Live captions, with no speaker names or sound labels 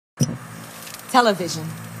Television,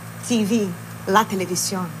 TV, la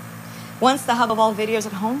televisión. Once the hub of all videos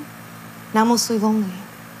at home, now mostly lonely,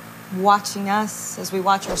 watching us as we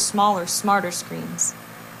watch our smaller, smarter screens.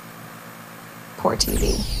 Poor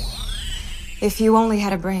TV. If you only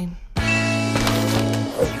had a brain.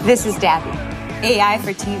 This is Dabby, AI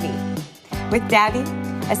for TV. With Dabby,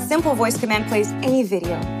 a simple voice command plays any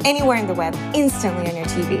video, anywhere in the web, instantly on your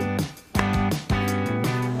TV.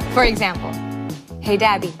 For example, hey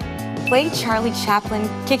Dabby, play Charlie Chaplin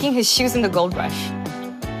kicking his shoes in the gold rush.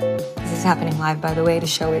 This is happening live, by the way, to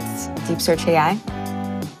show its deep search AI.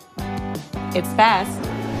 It's fast.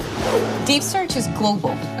 Deep search is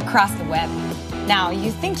global, across the web. Now,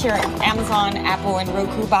 you think your Amazon, Apple, and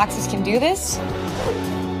Roku boxes can do this?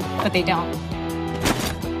 But they don't.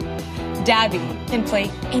 Dabby can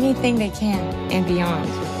play anything they can and beyond.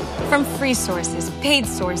 From free sources, paid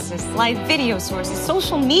sources, live video sources,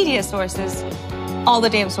 social media sources, all the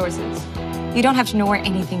damn sources. You don't have to know where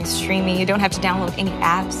anything is streaming. You don't have to download any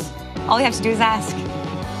apps. All you have to do is ask.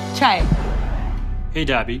 Try it. Hey,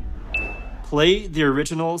 Dabby. Play the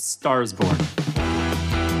original Stars Born.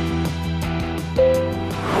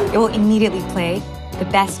 It will immediately play the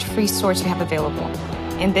best free source you have available.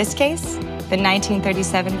 In this case, the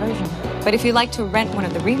 1937 version. But if you'd like to rent one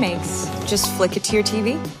of the remakes, just flick it to your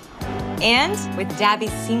TV. And with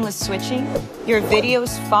Dabby's seamless switching, your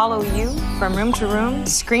videos follow you from room to room,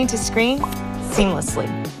 screen to screen, seamlessly.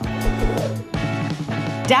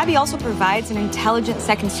 Dabby also provides an intelligent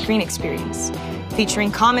second screen experience,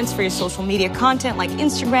 featuring comments for your social media content like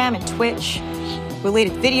Instagram and Twitch,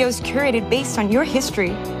 related videos curated based on your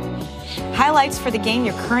history, highlights for the game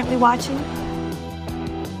you're currently watching,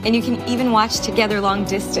 and you can even watch together long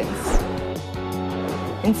distance.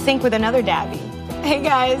 In sync with another Dabby. Hey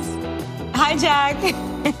guys. Hi Jack.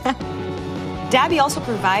 Dabby also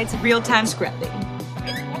provides real-time scripting.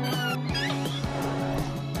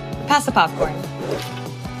 Pass the popcorn.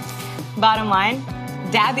 Bottom line,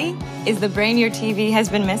 Dabby is the brain your TV has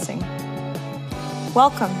been missing.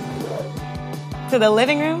 Welcome to the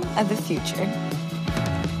living room of the future.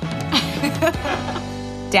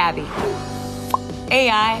 Dabby,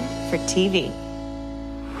 AI for TV.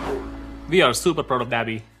 We are super proud of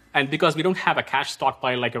Dabby. And because we don't have a cache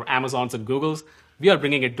stockpile like your Amazons and Googles, we are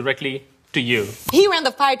bringing it directly to you. He ran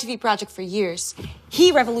the Fire TV project for years.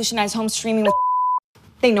 He revolutionized home streaming with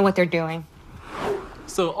They know what they're doing.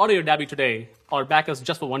 So order your Dabby today or back us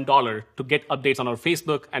just for $1 to get updates on our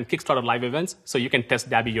Facebook and Kickstarter live events so you can test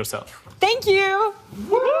Dabby yourself. Thank you.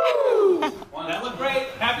 Woo! Well, that looked great.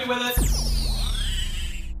 Happy with it.